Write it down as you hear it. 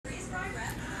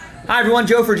Hi everyone,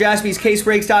 Joe for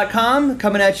JaspysCaseBreaks.com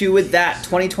coming at you with that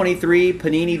 2023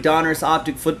 Panini Donruss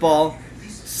Optic Football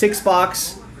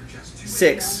 6-box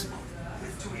 6.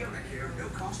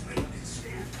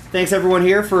 Thanks everyone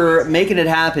here for making it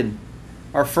happen.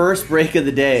 Our first break of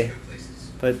the day,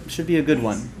 but should be a good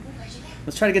one.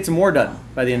 Let's try to get some more done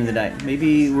by the end of the night.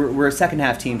 Maybe we're a second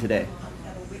half team today.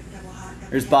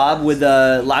 There's Bob with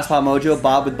Last Spot Mojo,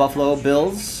 Bob with Buffalo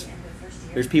Bills.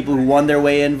 There's people who won their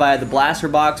way in via the blaster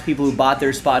box, people who bought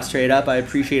their spot straight up. I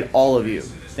appreciate all of you.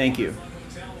 Thank you.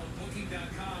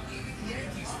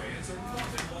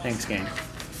 Thanks, gang.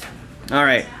 All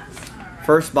right,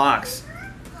 first box.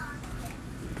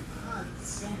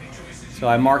 So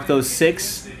I marked those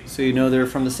 6 so you know they're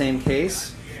from the same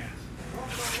case.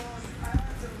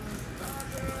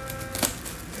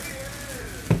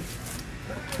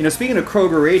 You know, speaking of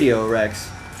Kroger Radio, Rex,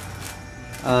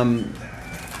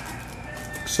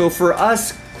 so for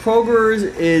us, Kroger's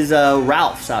is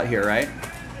Ralph's out here, right?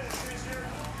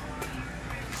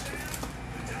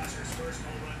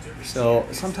 So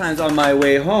sometimes on my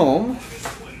way home,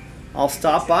 I'll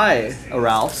stop by a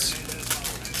Ralph's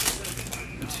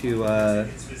to,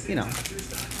 you know,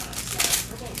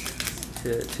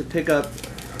 to pick up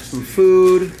some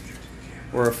food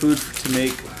or a food to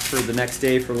make for the next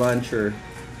day for lunch, or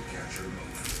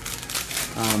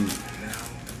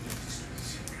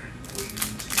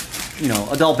you know,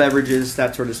 adult beverages,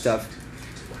 that sort of stuff.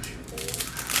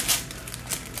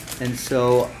 And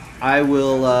so I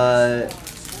will,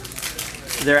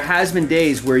 there has been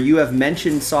days where you have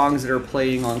mentioned songs that are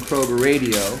playing on Kroger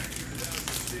Radio,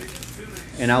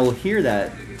 and I will hear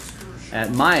that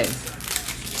at my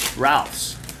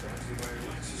Ralph's.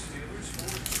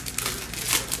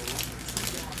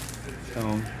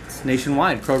 So it's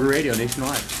nationwide, Kroger Radio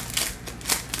nationwide.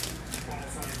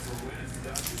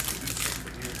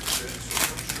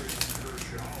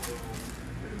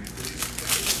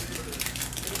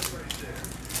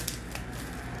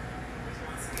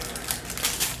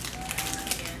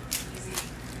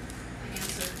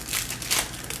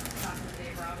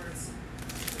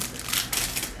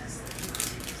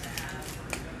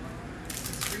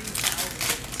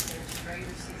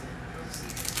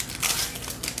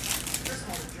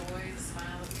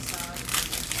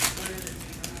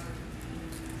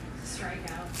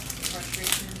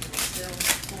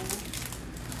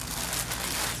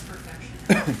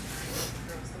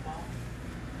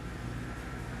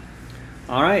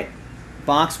 All right,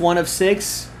 box 1 of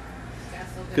 6.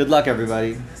 Good luck,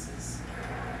 everybody.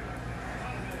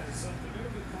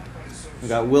 We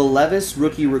got Will Levis,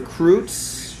 rookie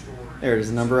recruits. There's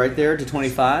a number right there to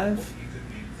 25.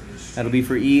 That'll be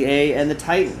for EA and the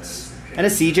Titans. And a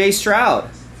CJ Stroud.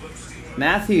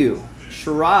 Matthew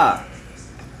Shara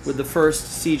with the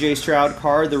first CJ Stroud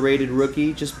card, the rated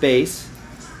rookie, just base.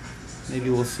 Maybe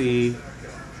we'll see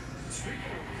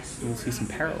some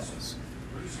parallels.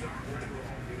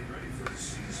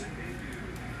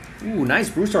 Ooh, nice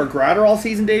Brusar Gratterall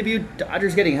season debut.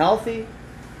 Dodgers getting healthy.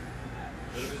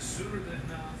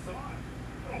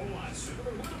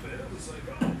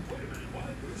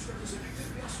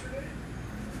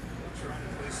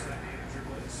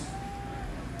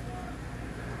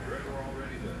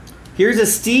 Here's a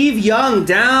Steve Young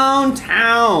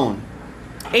downtown.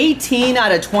 18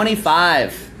 out of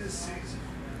 25.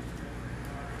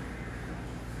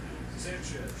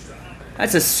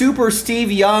 That's a super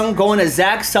Steve Young going to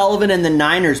Zach Sullivan and the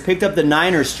Niners. Picked up the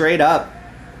Niners straight up.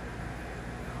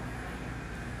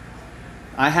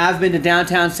 I have been to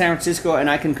downtown San Francisco, and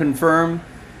I can confirm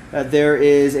that there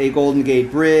is a Golden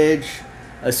Gate Bridge,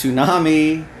 a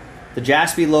tsunami, the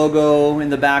Jaspy logo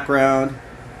in the background,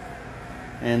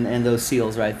 and those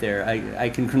seals right there. I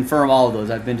can confirm all of those.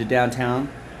 I've been to downtown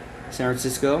San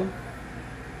Francisco.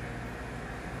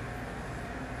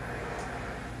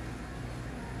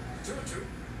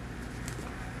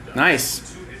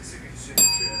 Nice.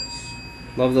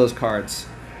 Love those cards.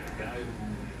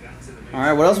 All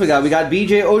right, what else we got? We got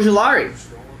BJ Ojulari,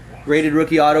 rated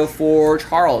rookie auto for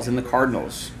Charles and the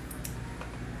Cardinals.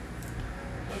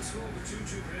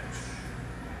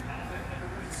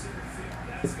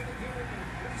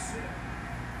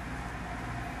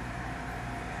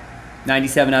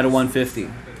 $97 out of 150.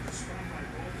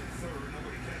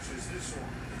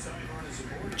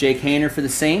 Jake Haener for the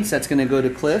Saints. That's going to go to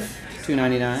Cliff.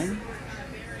 $299.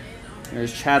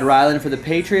 There's Chad Ryland for the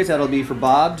Patriots. That'll be for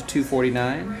Bob to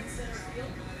 $249.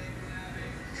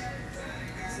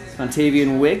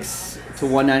 Montavian Wicks to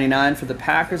 $199 for the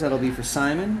Packers. That'll be for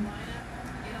Simon.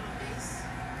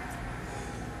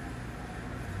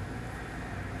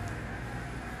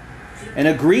 And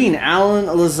a green, Alan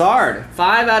Lazard.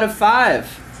 5 out of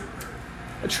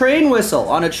 5. A train whistle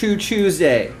on a True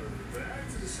Tuesday.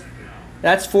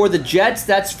 That's for the Jets.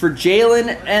 That's for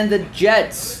Jalen and the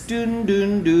Jets. Dun,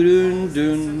 dun, dun, dun,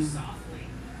 dun.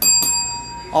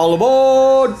 All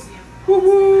aboard. Woo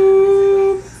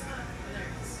woo.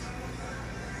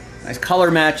 Nice color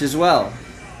match as well.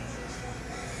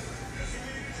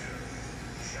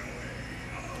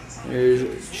 There's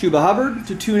Chuba Hubbard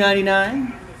to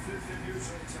 $2.99.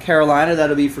 Carolina,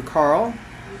 that'll be for Carl.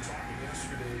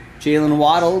 Jalen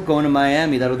Waddle going to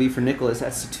Miami, that'll be for Nicholas.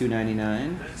 That's the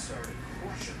 $2.99.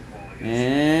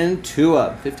 And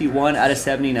Tua, 51 out of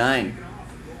 79.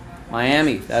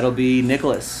 Miami, that'll be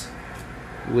Nicholas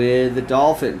with the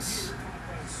Dolphins.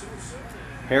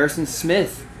 Harrison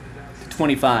Smith,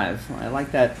 25. I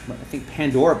like that, I think,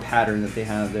 Pandora pattern that they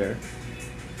have there.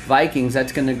 Vikings,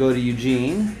 that's going to go to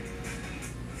Eugene.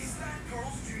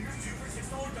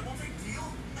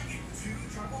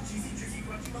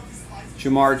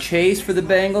 Jamar Chase for the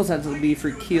Bengals, that'll be for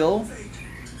Keel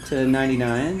to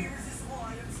 99.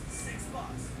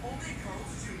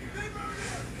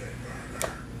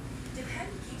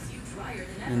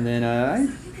 And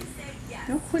then,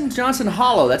 Quentin Johnson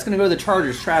Hollow, that's going to go to the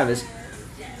Chargers, Travis.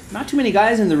 Not too many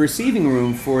guys in the receiving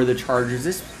room for the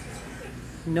Chargers.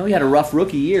 He had a rough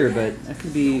rookie year, but that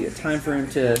could be a time for him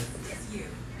to,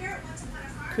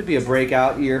 could be a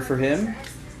breakout year for him.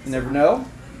 You never know.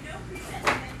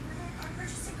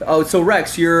 Oh, so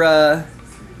Rex, your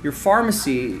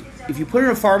pharmacy, if you put in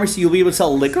a pharmacy, you'll be able to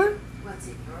sell liquor?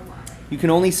 You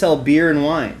can only sell beer and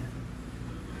wine.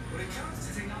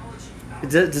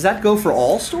 Does that go for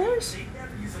all stores?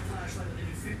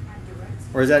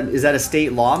 Or is that a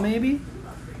state law maybe?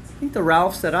 I think the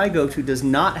Ralph's that I go to does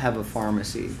not have a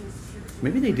pharmacy.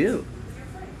 Maybe they do.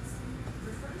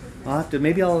 I'll have to,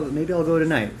 maybe I'll go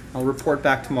tonight. I'll report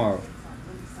back tomorrow.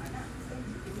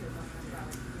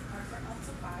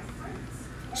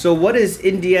 So what is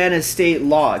Indiana state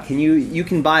law? You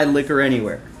can buy liquor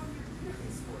anywhere.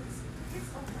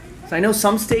 So I know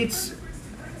some states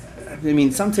you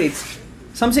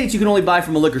can only buy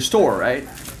from a liquor store, right?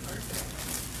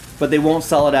 But they won't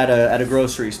sell it at a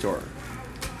grocery store.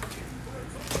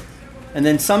 And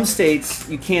then some states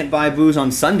you can't buy booze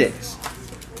on Sundays.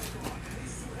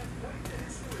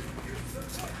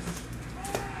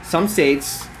 Some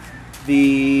states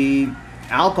the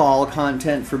alcohol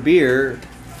content for beer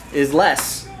is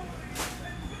less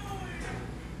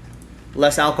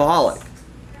alcoholic.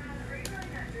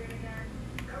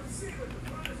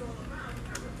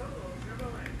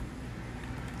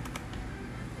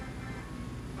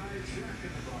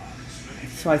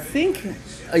 So I think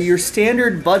your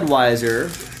standard Budweiser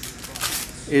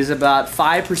is about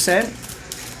 5%. I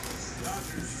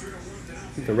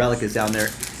think the relic is down there.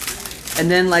 And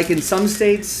then like in some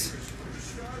states,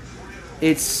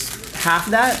 it's half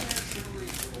that.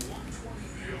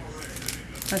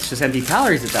 That's just empty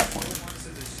calories at that point.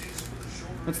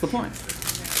 What's the point?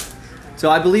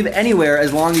 So I believe anywhere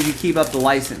as long as you keep up the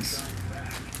license.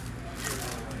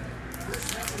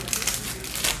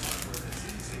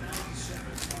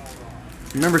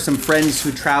 I remember some friends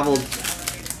who traveled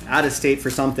out of state for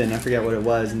something, I forget what it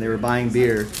was, and they were buying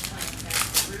beer.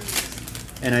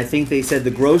 And I think they said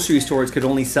the grocery stores could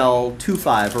only sell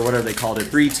 2.5 or whatever they called it,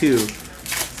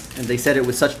 3.2. And they said it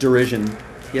with such derision.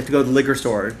 You have to go to the liquor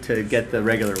store to get the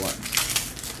regular ones.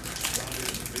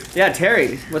 Yeah,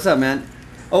 Terry, what's up, man?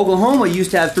 Oklahoma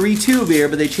used to have 3.2 beer,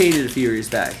 but they changed it a few years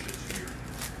back.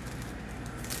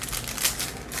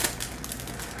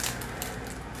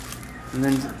 And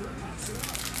then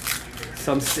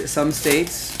some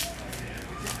states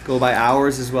go by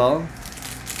hours as well.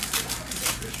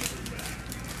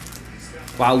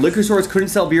 Wow, liquor stores couldn't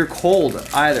sell beer cold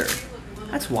either.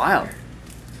 That's wild.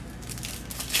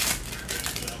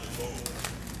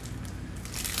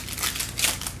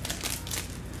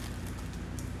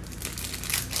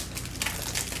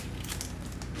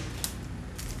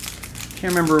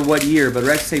 Can't remember what year, but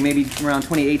Rex say maybe around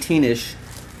 2018-ish,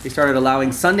 they started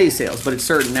allowing Sunday sales, but at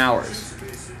certain hours.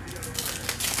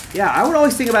 Yeah, I would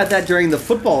always think about that during the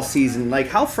football season. Like,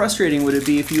 how frustrating would it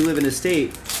be if you live in a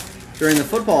state during the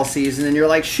football season and you're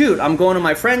like, shoot, I'm going to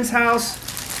my friend's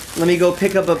house. Let me go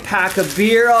pick up a pack of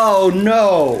beer. Oh,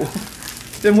 no.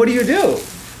 Then what do you do?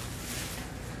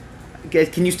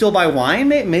 Can you still buy wine?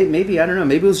 Maybe, I don't know.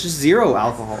 Maybe it was just zero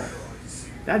alcohol.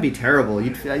 That'd be terrible.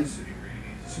 You'd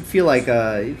feel like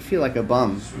a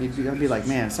bum. You'd be like,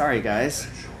 man, sorry, guys.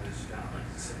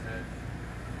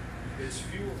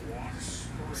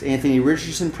 It's Anthony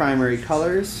Richardson, primary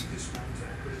colors.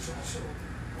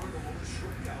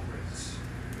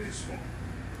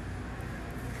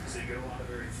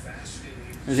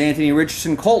 There's Anthony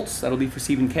Richardson Colts. That'll be for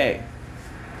Stephen K.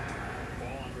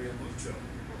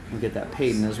 We'll get that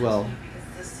Peyton as well.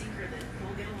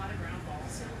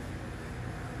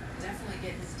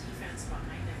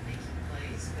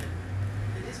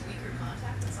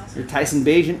 Your Tyson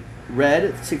Bagent,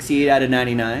 red, 68 out of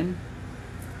 99.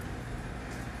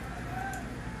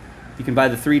 You can buy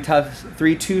the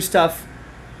 3-2 stuff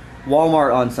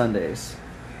Walmart on Sundays.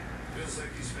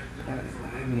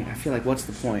 I mean, I feel like what's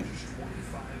the point?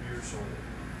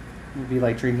 It would be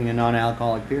like drinking a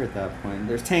non-alcoholic beer at that point.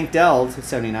 There's Tank Dell to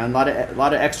 79. A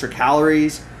lot of extra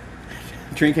calories.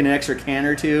 Drinking an extra can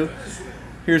or two.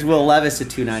 Here's Will Levis at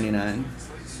 299.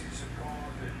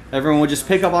 Everyone would just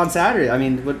pick up on Saturday. I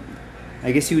mean,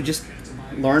 I guess you would just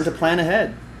learn to plan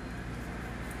ahead.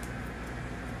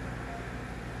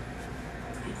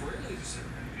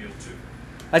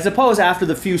 I suppose after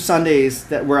the few Sundays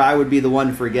where I would be the one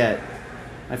to forget,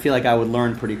 I feel like I would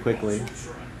learn pretty quickly.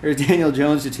 There's Daniel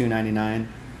Jones to 299.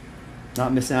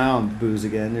 Not missing out on booze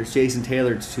again. There's Jason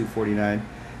Taylor to 249.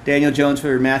 Daniel Jones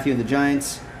for Matthew and the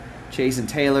Giants. Jason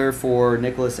Taylor for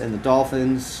Nicholas and the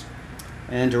Dolphins.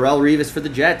 And Darrelle Revis for the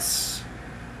Jets.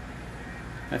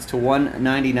 That's to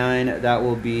 199. That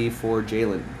will be for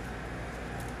Jalen.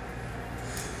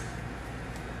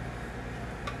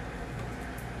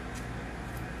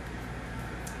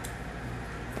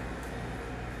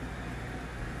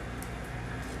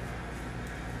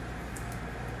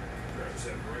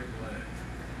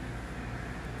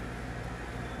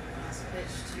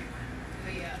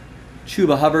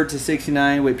 Chuba Hubbard to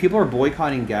 69. Wait, people are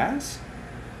boycotting gas?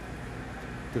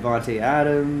 Devontae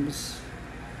Adams.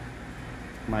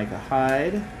 Micah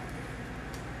Hyde.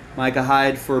 Micah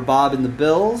Hyde for Bob and the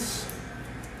Bills.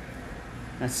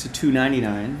 That's to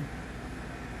 299.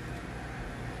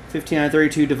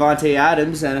 59.32 Devontae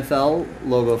Adams, NFL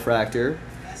logo fractor.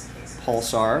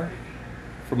 Pulsar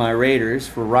for my Raiders,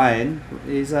 for Ryan.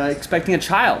 He's expecting a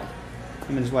child.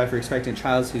 Him and his wife are expecting a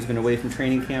child, so he's been away from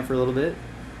training camp for a little bit.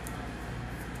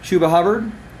 Chuba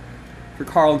Hubbard for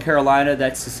Carl and Carolina,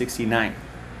 that's to 69.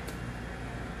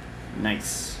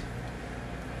 Nice.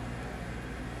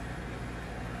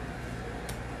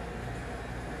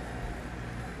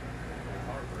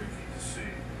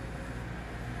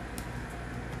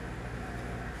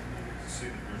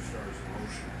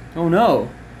 Oh no.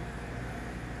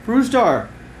 Brewstar.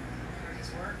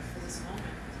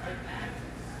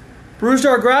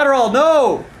 Brewstar Gratterall,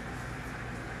 no!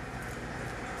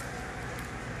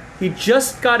 He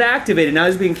just got activated. Now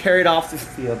he's being carried off the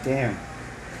field. Damn.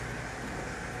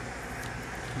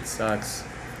 It sucks.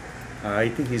 I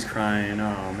think he's crying.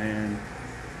 Oh, man.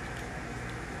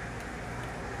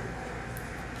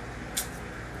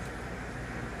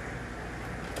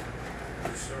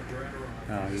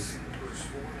 Oh, he's...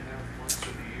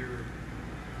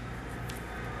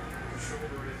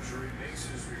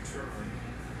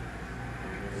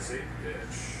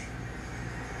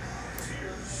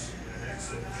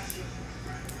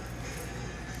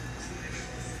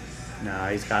 No,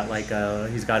 he's got like a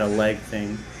leg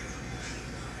thing.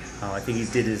 Oh, I think he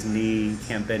did his knee. He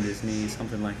can't bend his knee,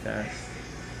 something like that.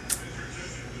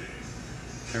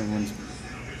 Everyone's...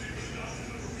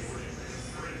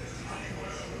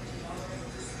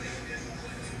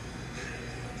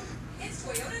 It's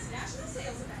Toyota's national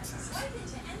sales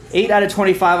event. 8 out of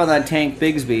 25 on that Tank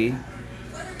Bigsby.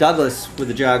 Douglas with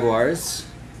the Jaguars.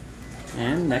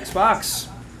 And next box.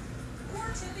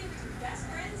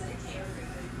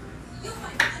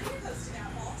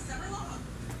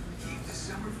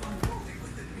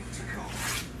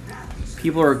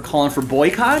 People are calling for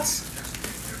boycotts?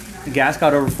 The gas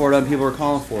got over $4 and people are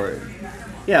calling for it.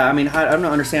 Yeah, I mean, I don't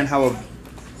understand how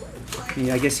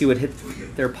I guess you would hit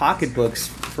their pocketbooks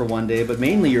for one day, but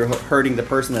mainly you're hurting the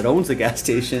person that owns the gas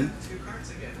station.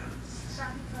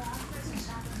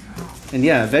 And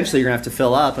yeah, eventually you're going to have to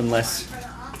fill up unless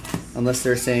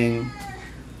they're saying...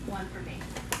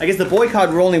 I guess the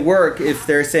boycott will only work if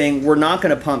they're saying we're not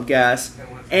going to pump gas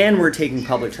and we're taking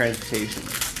public transportation.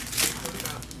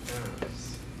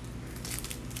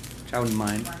 Which I wouldn't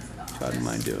mind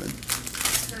doing.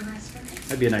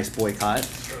 That'd be a nice boycott.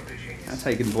 That's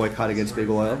how you can boycott against big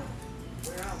oil.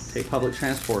 Take public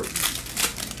transport.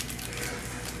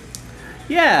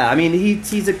 Yeah, I mean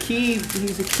he's a key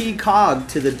cog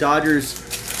to the Dodgers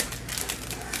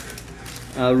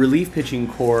relief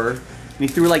pitching core. And he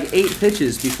threw like 8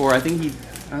 pitches before. I think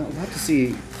I'll have to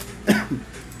see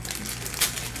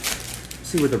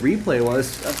what the replay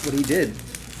was. That's what he did.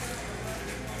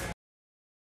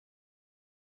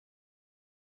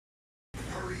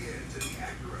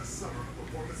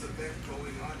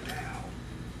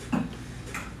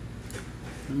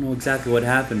 I don't know exactly what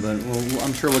happened, but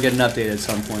I'm sure we'll get an update at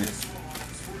some point.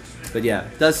 But yeah,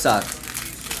 it does suck.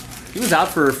 He was out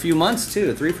for a few months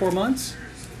too, 3-4 months.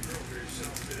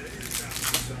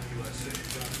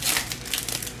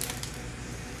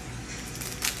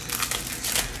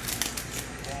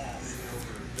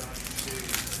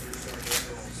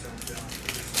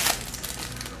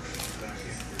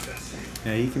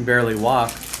 Yeah, he can barely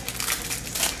walk.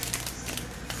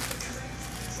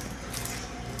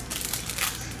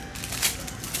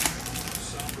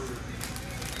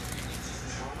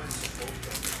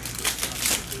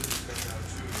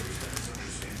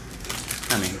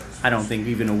 I mean, I don't think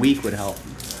even a week would help.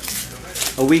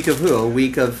 A week of who? A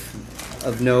week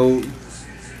of no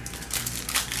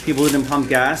people didn't pump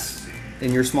gas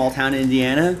in your small town in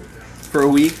Indiana for a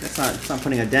week? That's not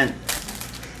putting a dent.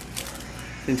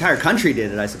 The entire country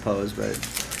did it, I suppose, but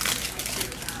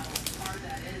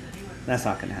that's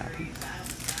not going to happen.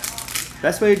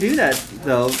 Best way to do that,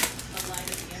 though,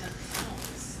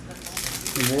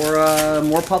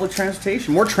 more public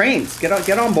transportation, more trains. Get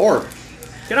on board.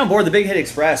 Get on board the Big Hit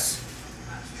Express.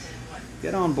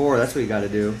 Get on board. That's what you got to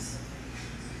do.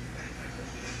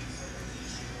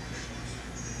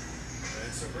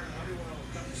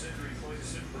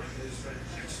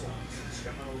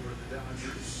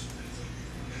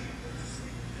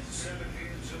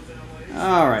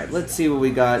 All right, let's see what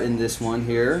we got in this one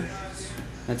here.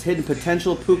 That's Hidden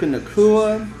Potential, Puka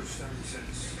Nacua.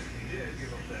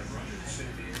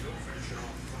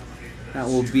 That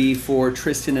will be for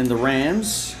Tristan and the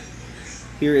Rams.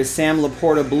 Here is Sam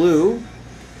Laporta Blue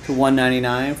to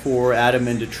 $199 for Adam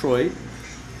in Detroit.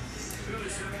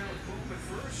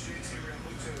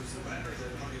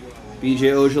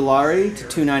 BJ Ojulari to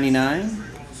 $299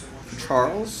 for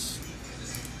Charles.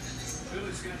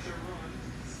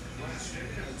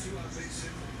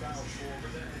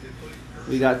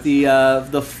 We got the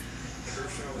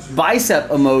bicep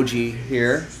emoji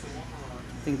here.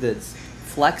 I think that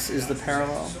flex is the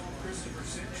parallel.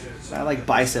 I like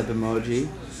bicep emoji.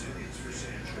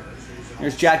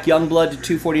 There's Jack Youngblood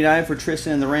to $249 for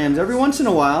Tristan and the Rams. Every once in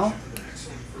a while,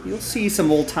 you'll see some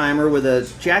old timer with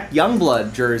a Jack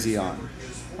Youngblood jersey on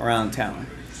around town.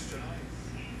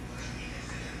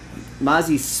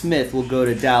 Mozzie Smith will go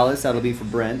to Dallas. That'll be for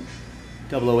Brent.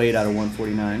 008 out of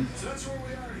 149.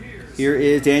 Here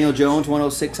is Daniel Jones,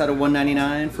 106 out of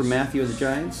 199 for Matthew of the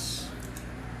Giants.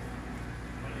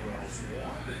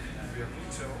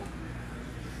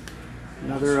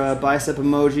 Another bicep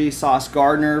emoji, Sauce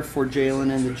Gardner for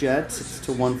Jalen and the Jets. It's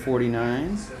to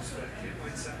 149.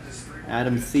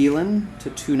 Adam Thielen to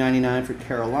 299 for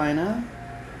Carolina.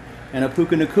 And a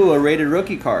Puka Nacua rated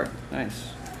rookie card. Nice.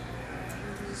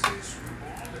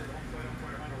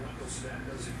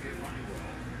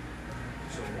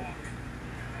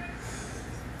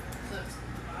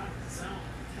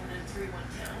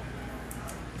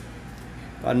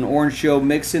 Got an Orange Joe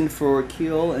Mixon for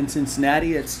Keel and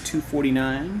Cincinnati. It's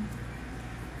 $249.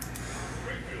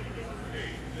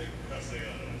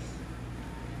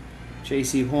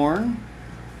 J.C. Horn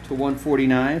to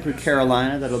 $149 for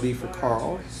Carolina. That'll be for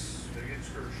Carl.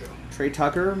 Trey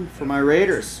Tucker for my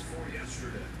Raiders.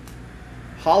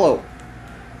 Hollow.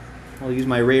 I'll use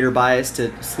my Raider bias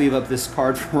to sleeve up this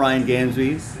card for Ryan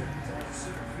Gamsby.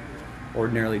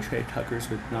 Ordinarily, Trey Tucker's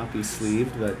would not be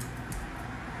sleeved, but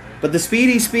the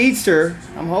speedy speedster,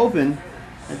 I'm hoping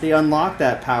that they unlock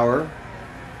that power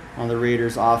on the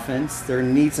Raiders offense. They're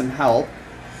going to need some help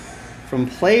from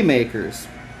playmakers.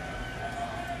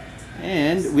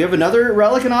 And we have another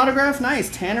relic and autograph.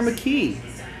 Nice. Tanner McKee.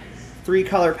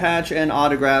 3-color patch and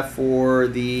autograph for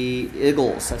the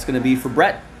Eagles. That's going to be for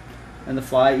Brett and the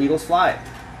Fly. Eagles Fly.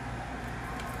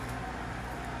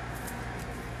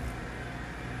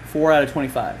 4 out of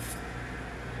 25.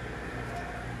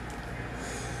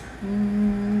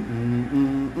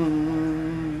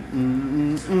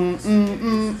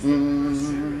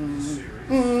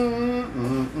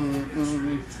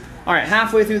 All right,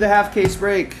 halfway through the half case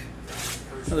break.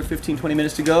 Another 15-20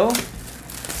 minutes to go.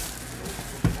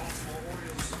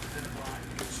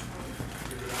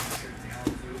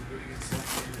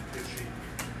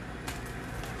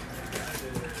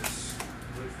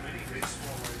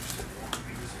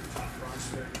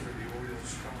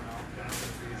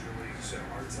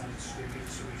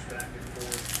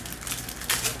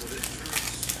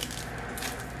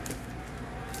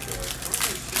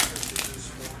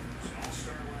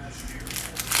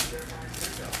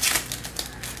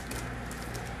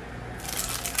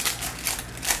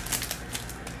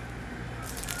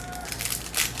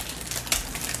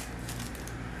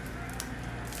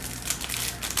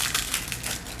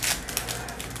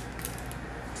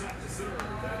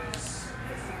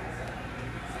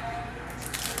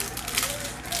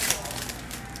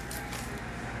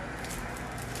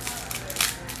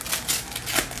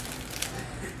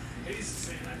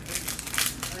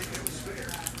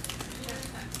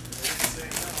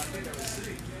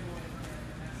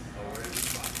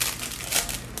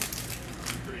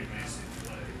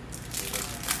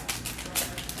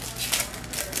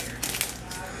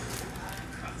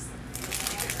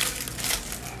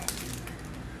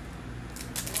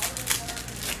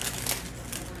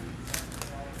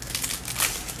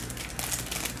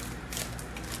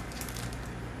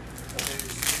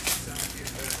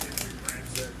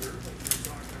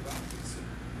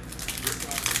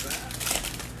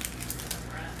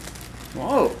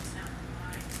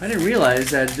 I didn't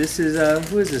realize that this is,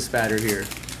 who is this batter here?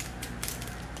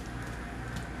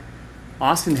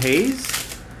 Austin Hayes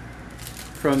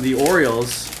from the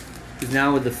Orioles. He's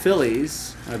now with the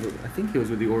Phillies. I think he was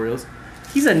with the Orioles.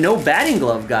 He's a no batting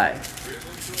glove guy.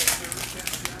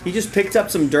 He just picked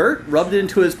up some dirt, rubbed it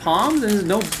into his palms, and is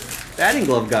no batting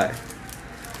glove guy.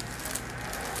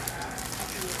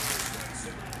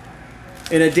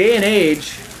 In a day and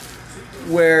age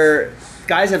where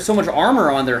guys have so much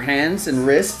armor on their hands and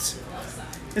wrists,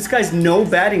 this guy's no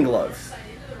batting glove,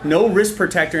 no wrist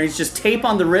protector. He's just tape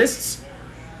on the wrists,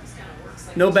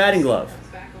 no batting glove.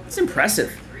 It's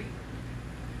impressive.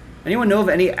 Anyone know of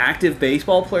any active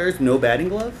baseball players with no batting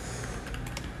glove?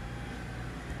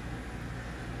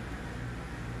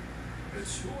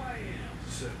 It's who I am,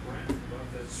 said Brent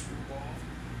about that screwball.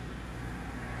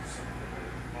 Something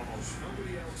that almost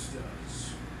nobody else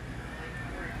does.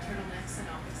 Wearing turtlenecks in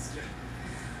August.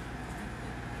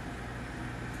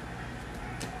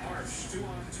 Harsh, 2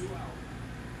 on, 2 out.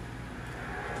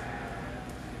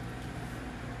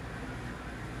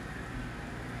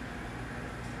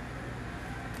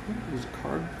 There's a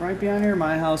card right behind here.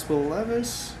 My House, Will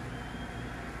Levis.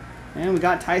 And we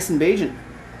got Tyson Bagent.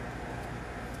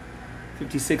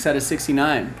 56 out of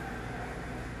 69.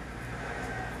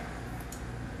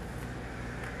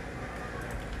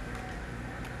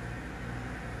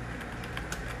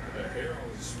 The hair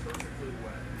is perfectly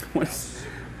wet.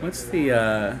 What's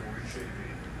the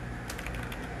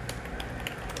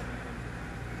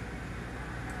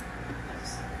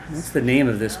what's the name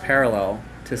of this parallel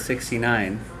to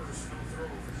 69?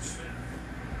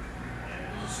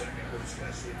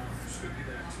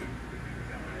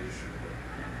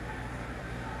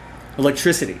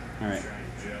 Electricity. All right.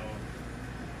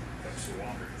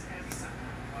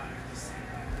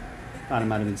 Thought it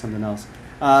might have been something else.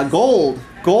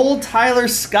 Gold, Tyler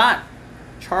Scott.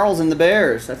 Charles and the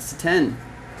Bears. That's the 10.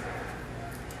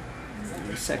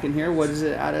 Second here. What is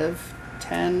it out of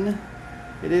 10?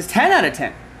 It is 10 out of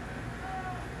 10.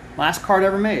 Last card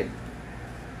ever made.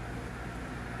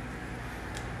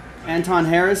 Anton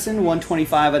Harrison,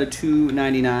 125 out of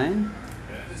 299.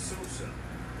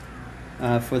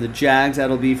 For the Jags,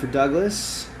 that'll be for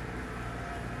Douglas.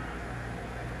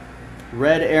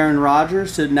 Red Aaron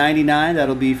Rodgers to 99.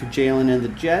 That'll be for Jalen and the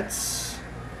Jets.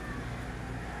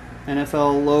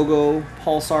 NFL logo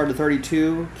Pulsar to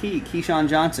 32. Keyshawn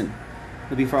Johnson.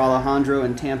 That'll be for Alejandro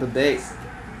and Tampa Bay.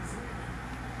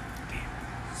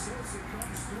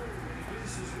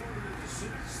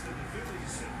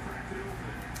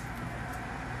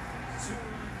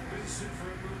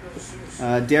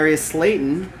 Darius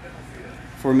Slayton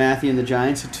for Matthew and the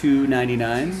Giants at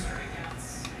 $2.99.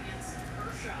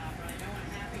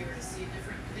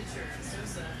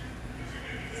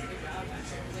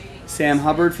 Sam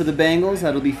Hubbard for the Bengals.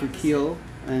 That'll be for Keel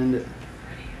and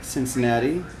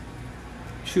Cincinnati.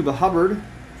 Chuba Hubbard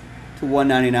to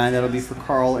 $1.99. That'll be for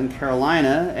Carl and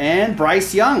Carolina. And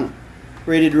Bryce Young,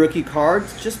 rated rookie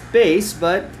cards. Just base,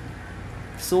 but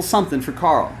still something for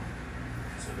Carl.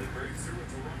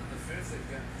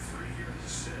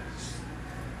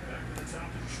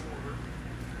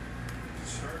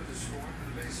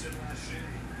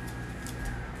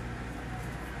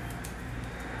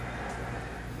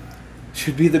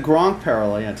 Should be the Gronk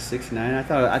parallel, yeah, to 69. I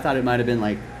thought it might have been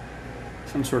like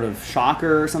some sort of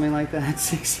shocker or something like that.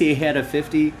 68 out of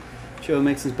 50. Joe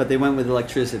Mixon's, but they went with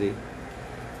electricity.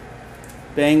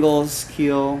 Bengals,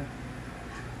 Keel.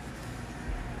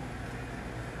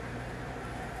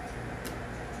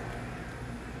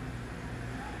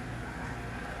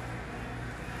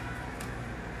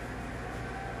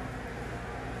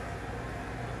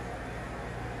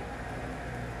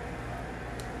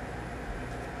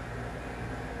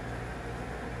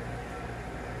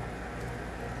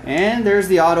 And there's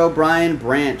the auto, Brian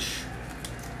Branch.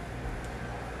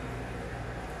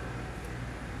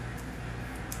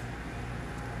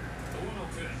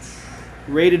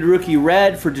 Rated rookie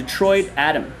red for Detroit,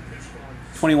 Adam.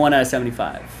 21 out of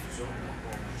 75.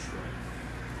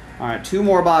 All right, 2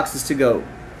 more boxes to go.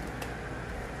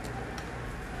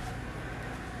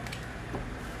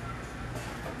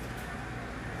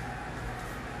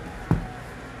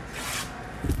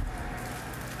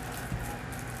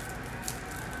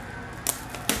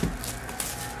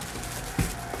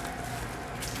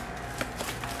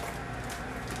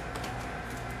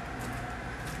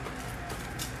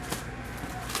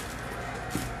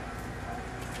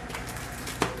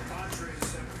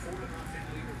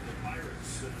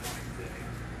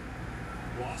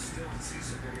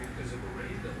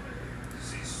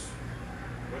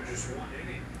 Just 1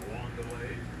 inning, long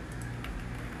delay.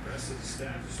 Rest of the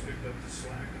staff has picked up the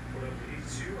slack and put up 8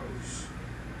 zeros.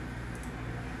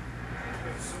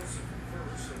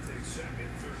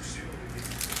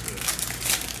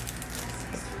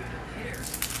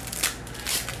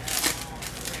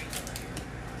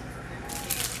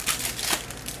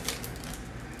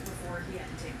 Before he had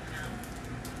to take them out.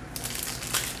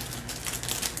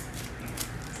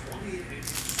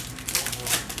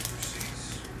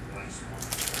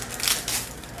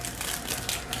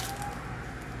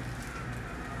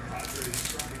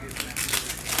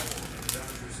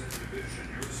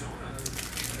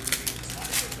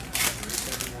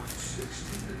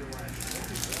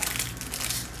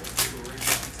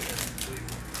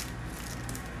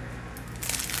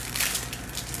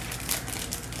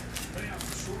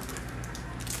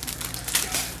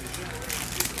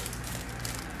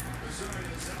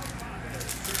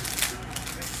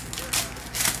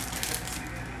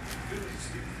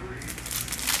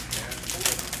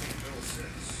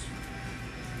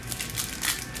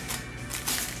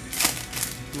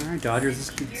 All right, Dodgers,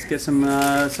 let's get some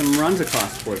runs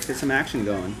across the board. Let's get some action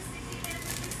going.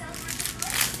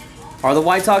 Are the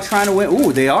White Sox trying to win?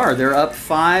 Ooh, they are. They're up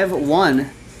 5-1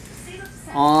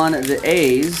 on the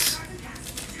A's.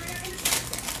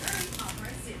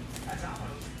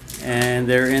 And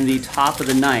they're in the top of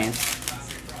the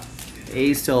ninth. The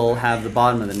A's still have the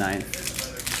bottom of the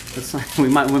ninth. That's not, we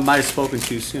might have spoken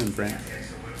too soon, Brent.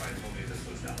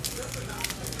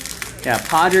 Yeah,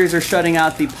 Padres are shutting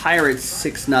out the Pirates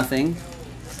 6-0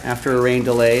 after a rain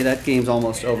delay. That game's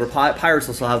almost over. Pirates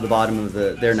will still have the bottom of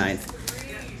their ninth.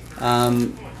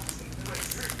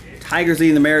 Tigers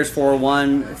leading the Mariners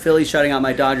 4-1. Philly shutting out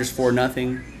my Dodgers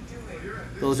 4-0.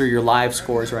 Those are your live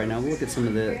scores right now. We'll look at some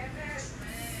of the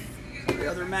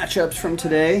other matchups from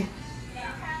today.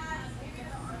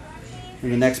 In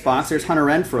the next box, there's Hunter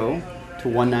Renfroe to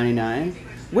 199.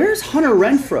 Where's Hunter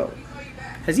Renfroe?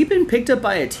 Has he been picked up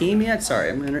by a team yet?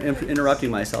 Sorry, I'm interrupting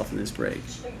myself in this break.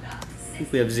 I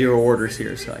think we have 0 orders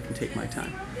here, so I can take my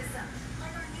time.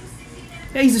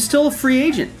 Yeah, he's still a free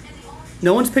agent.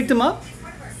 No one's picked him up?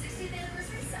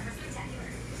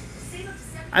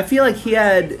 I feel like he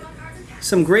had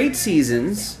some great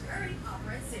seasons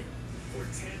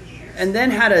and then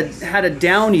had a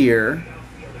down year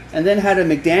and then had a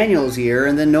McDaniels year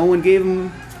and then no one gave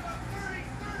him...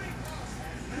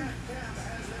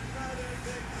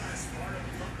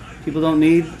 People don't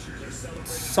need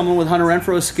someone with Hunter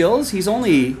Renfroe's skills. He's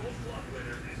only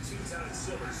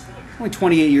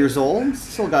 28 years old.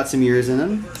 Still got some years in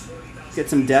him. Get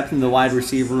some depth in the wide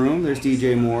receiver room. There's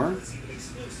DJ Moore.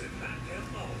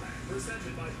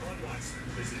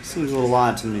 Seems a little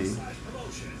odd to me.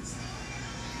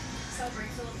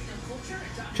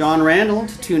 John Randall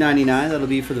to 299. That'll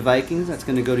be for the Vikings. That's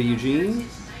going to go to Eugene.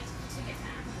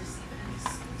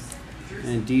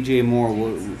 And DJ Moore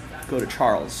will go to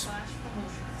Charles.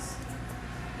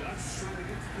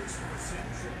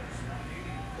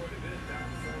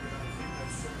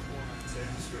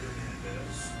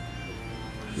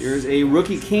 Here's a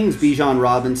Rookie Kings Bijan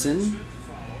Robinson.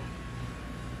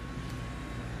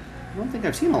 I don't think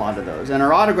I've seen a lot of those. And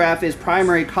our autograph is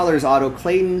Primary Colors Auto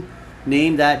Clayton.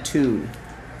 Name that tune.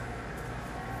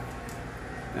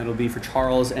 That'll be for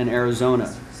Charles and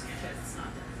Arizona.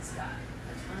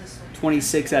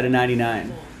 26 out of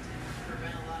 99.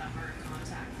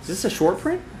 Is this a short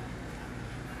print?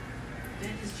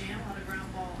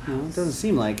 No, it doesn't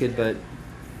seem like it, but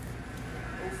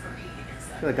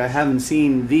I feel like I haven't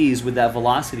seen these with that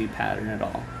velocity pattern at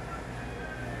all.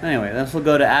 Anyway, this will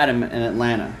go to Adam in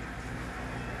Atlanta.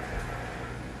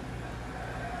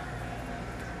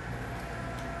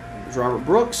 There's Robert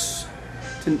Brooks,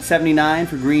 79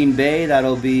 for Green Bay.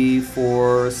 That'll be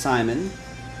for Simon.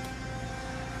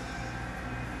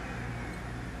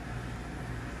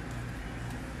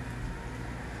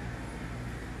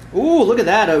 Ooh, look at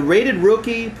that. A rated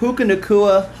rookie Puka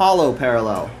Nacua hollow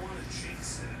parallel.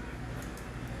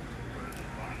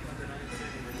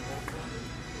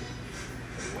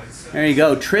 There you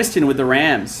go. Tristan with the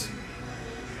Rams.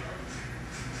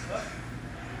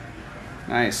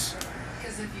 Nice.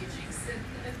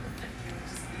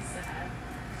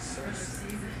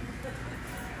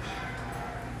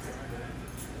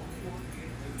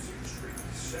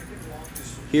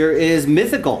 Here is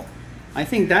Mythical. I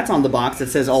think that's on the box that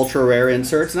says Ultra Rare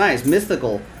Inserts. Nice.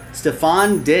 Mythical.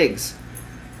 Stephon Diggs.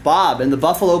 Bob and the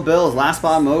Buffalo Bills. Last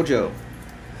spot mojo.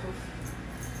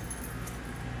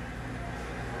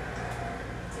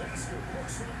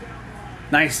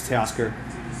 Nice, Teoscar.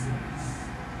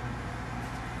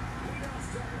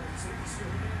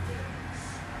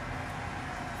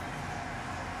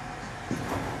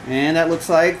 And that looks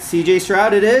like CJ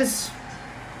Stroud it is.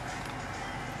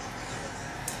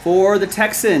 For the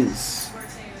Texans.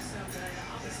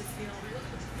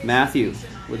 Matthew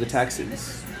with the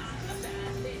Texans.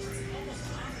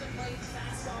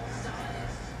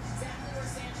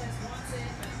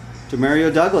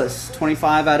 Demario Douglas,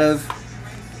 25 out of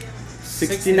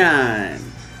 69.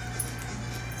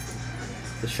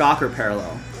 The Shocker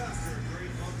parallel.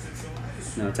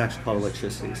 No, it's actually called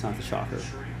electricity. It's not the Shocker.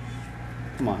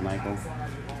 Come on, Michael.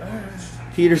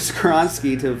 Peter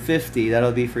Skronsky to 50.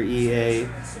 That'll be for EA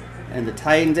and the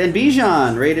Titans. And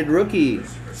Bijan, rated rookie.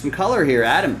 Some color here.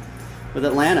 Adam with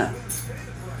Atlanta.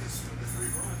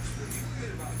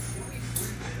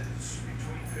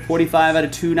 45 out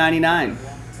of 299.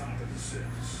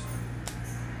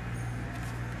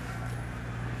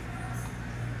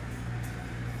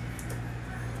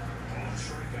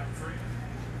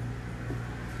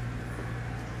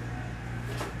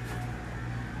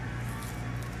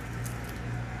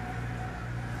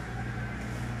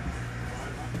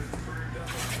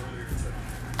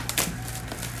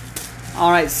 All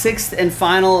right, 6th and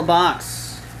final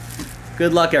box.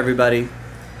 Good luck, everybody.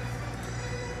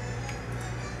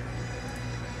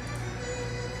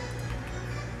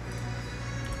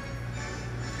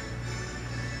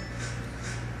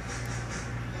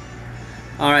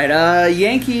 All right,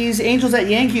 Yankees, Angels at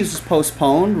Yankees was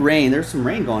postponed. Rain, there's some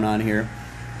rain going on here.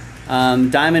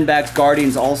 Diamondbacks,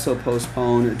 Guardians also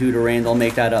postponed due to rain. They'll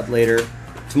make that up later.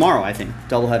 Tomorrow, I think.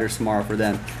 Doubleheaders tomorrow for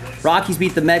them. Rockies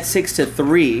beat the Mets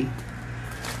 6-3.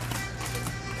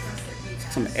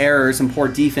 Some errors, some poor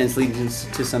defense leading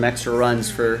to some extra runs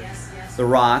for the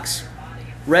Rocks.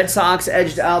 Red Sox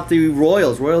edged out the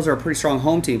Royals. Royals are a pretty strong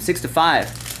home team, 6-5.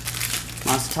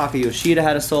 Masataka Yoshida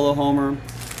had a solo homer.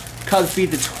 Cubs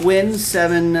beat the Twins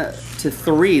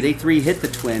 7-3. They 3-hit the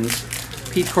Twins.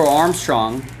 Pete Crow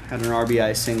Armstrong had an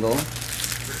RBI single.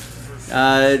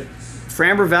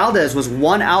 Framber Valdez was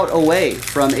 1 out away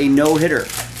from a no-hitter.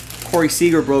 Corey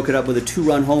Seager broke it up with a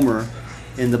 2-run homer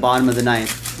in the bottom of the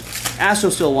 9th.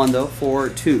 Astros still won, though,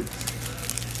 4-2.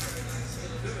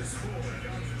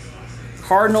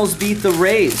 Cardinals beat the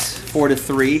Rays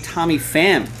 4-3. Tommy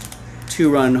Pham,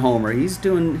 2-run homer. He's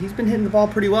been hitting the ball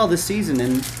pretty well this season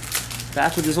and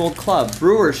back with his old club.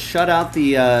 Brewers shut out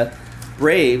the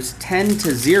Braves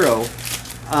 10-0.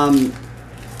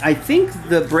 I think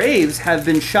the Braves have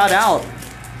been shut out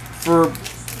for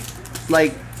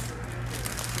like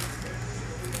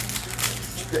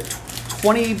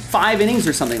 25 innings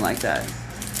or something like that.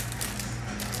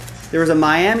 There was a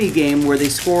Miami game where they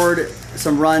scored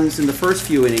some runs in the first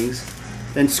few innings,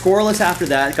 then scoreless after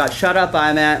that, got shut out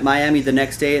by Miami the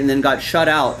next day, and then got shut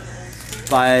out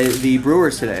by the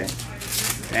Brewers today.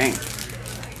 Dang. I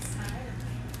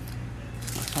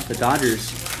thought the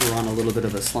Dodgers were on a little bit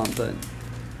of a slump, but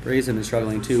Braves have been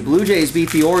struggling too. Blue Jays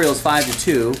beat the Orioles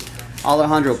 5-2.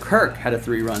 Alejandro Kirk had a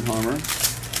 3-run homer.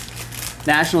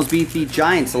 Nationals beat the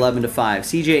Giants 11-5.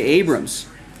 C.J. Abrams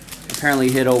apparently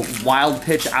hit a wild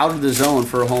pitch out of the zone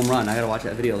for a home run. I gotta watch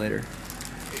that video later.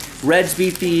 Reds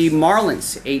beat the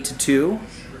Marlins 8-2.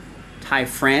 Ty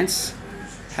France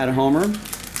had a homer.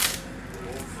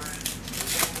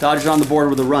 Dodgers on the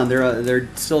board with a run. They're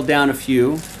still down a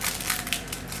few.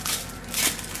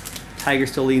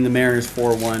 Tigers still leading the Mariners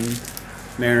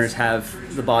 4-1. Mariners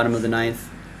have the bottom of the 9th.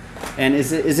 And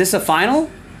is this a final?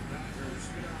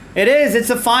 It is. It's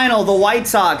a final. The White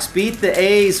Sox beat the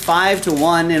A's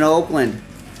 5-1 in Oakland.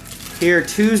 Here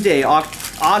Tuesday,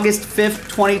 August 5th,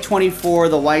 2024,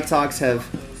 the White Sox have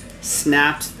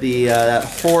snapped the that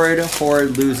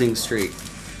horrid losing streak.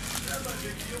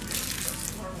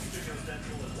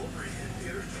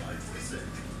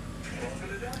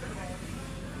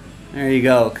 There you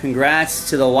go. Congrats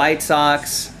to the White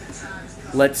Sox.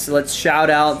 Let's shout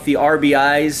out the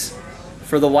RBIs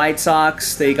for the White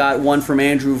Sox. They got 1 from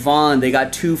Andrew Vaughn. They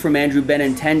got 2 from Andrew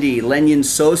Benintendi. Lenyon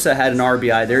Sosa had an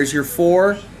RBI. There's your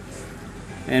 4.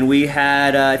 And we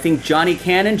had, I think,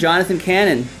 Jonathan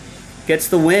Cannon gets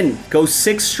the win. Goes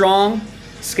 6 strong,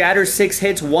 scatters 6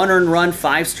 hits, 1 earned run,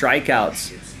 5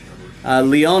 strikeouts.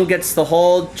 Leon gets the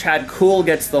hold. Chad Kuhl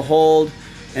gets the hold.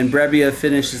 And Brebbia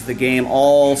finishes the game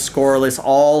all scoreless,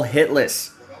 all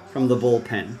hitless from the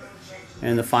bullpen.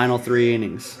 And the final 3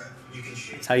 innings.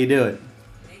 That's how you do it.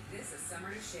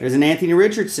 There's an Anthony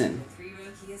Richardson.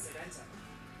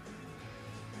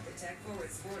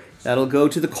 That'll go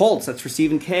to the Colts. That's for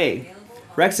Stephen K.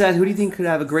 Rex said, who do you think could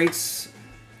have great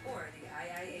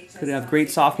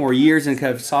sophomore years and could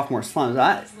have sophomore slumps?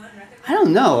 I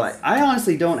don't know. I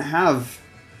honestly don't have...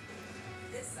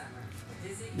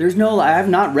 I have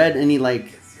not read any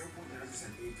like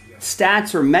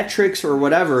stats or metrics or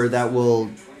whatever that will...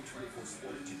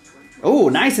 Oh,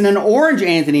 nice. And an orange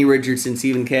Anthony Richardson,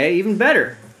 Stephen K. Even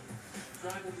better.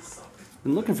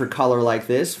 Been looking for color like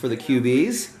this for the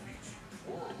QBs.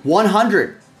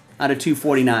 100 out of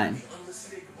 249.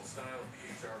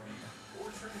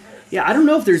 Yeah, I don't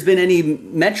know if there's been any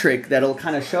metric that'll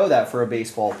kind of show that for a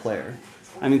baseball player.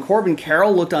 I mean, Corbin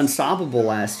Carroll looked unstoppable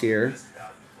last year.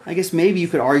 I guess maybe you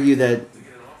could argue that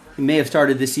he may have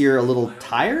started this year a little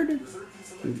tired.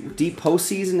 Deep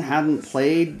postseason, hadn't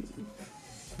played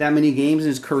that many games in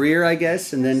his career, I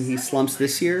guess, and then he slumps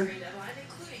this year.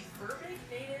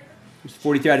 There's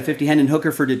 43 out of 50. Hendon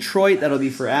Hooker for Detroit. That'll be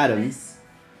for Adam.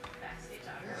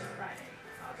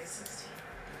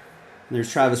 There's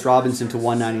Travis Robinson to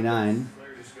 199.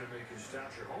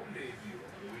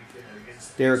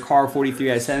 Derek Carr,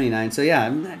 43 out of 79. So yeah,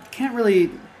 I can't really.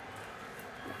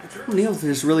 I don't know if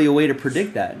there's really a way to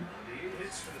predict that.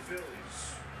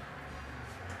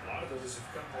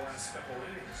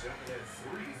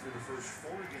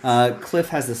 Cliff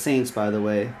has the Saints, by the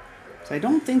way. So I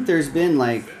don't think there's been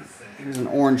like. There's an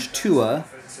orange Tua.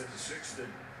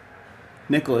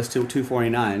 Nicholas to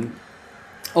 249.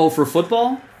 Oh, for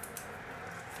football?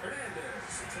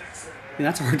 Yeah,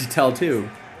 that's hard to tell too.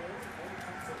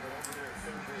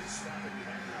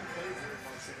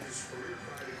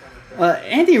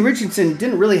 Anthony Richardson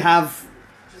didn't really have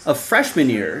a freshman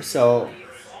year, so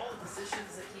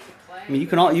I mean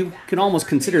you can almost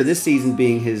consider this season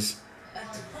being his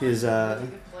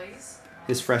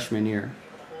freshman year.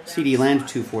 CD Lamb to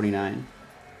 249.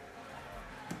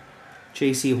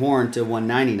 J.C. Horn to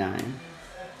 199.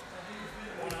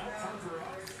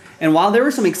 And while there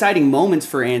were some exciting moments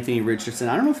for Anthony Richardson,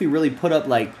 I don't know if he really put up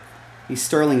like these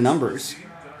sterling numbers.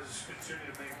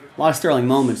 A lot of sterling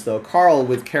moments though. Carl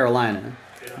with Carolina.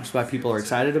 That's why people are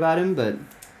excited about him, but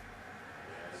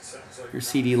your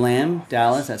CD Lamb,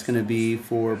 Dallas, that's going to be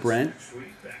for Brent.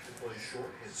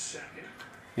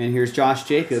 And here's Josh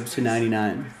Jacobs to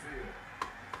 99.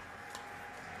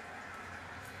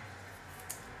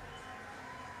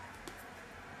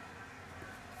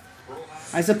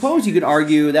 I suppose you could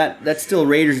argue that that's still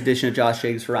Raiders edition of Josh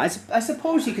Jacobs for. I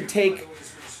suppose you could take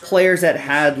players that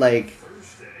had like,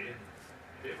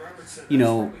 you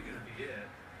know,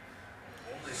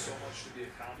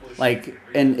 like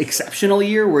an exceptional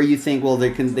year where you think, well,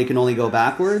 they can only go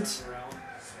backwards.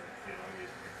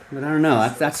 But I don't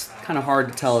know. That's kind of hard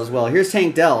to tell as well. Here's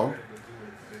Tank Dell.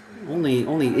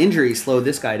 Only injury slowed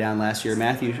this guy down last year.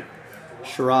 Matthew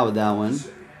Sherrod with that one.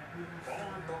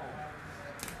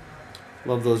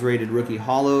 Love those rated rookie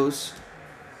hollows.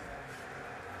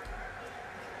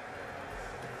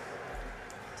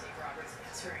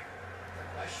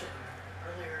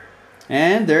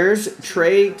 And there's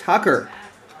Trey Tucker.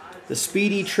 The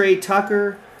speedy Trey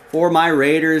Tucker for my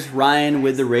Raiders. Ryan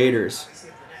with the Raiders.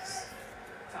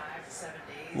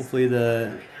 Hopefully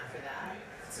the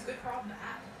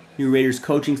new Raiders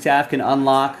coaching staff can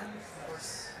unlock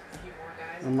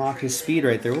his speed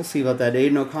right there. We'll see about that.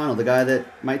 Aiden O'Connell, the guy that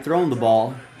might throw him the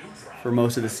ball for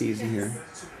most of the season here.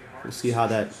 We'll see how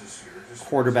that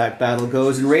quarterback battle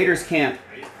goes. And Raiders camp,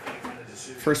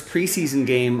 first preseason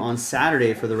game on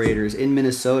Saturday for the Raiders in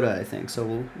Minnesota, I think.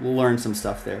 So we'll learn some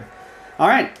stuff there. All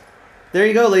right, there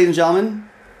you go, ladies and gentlemen.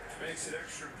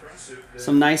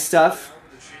 Some nice stuff.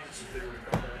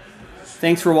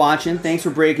 Thanks for watching. Thanks for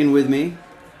breaking with me.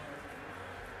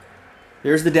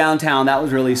 There's the downtown. That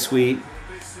was really sweet.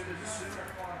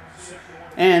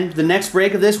 And the next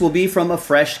break of this will be from a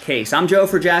fresh case. I'm Joe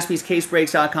for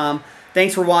JaspysCaseBreaks.com.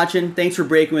 Thanks for watching. Thanks for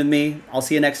breaking with me. I'll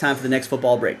see you next time for the next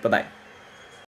football break. Bye-bye.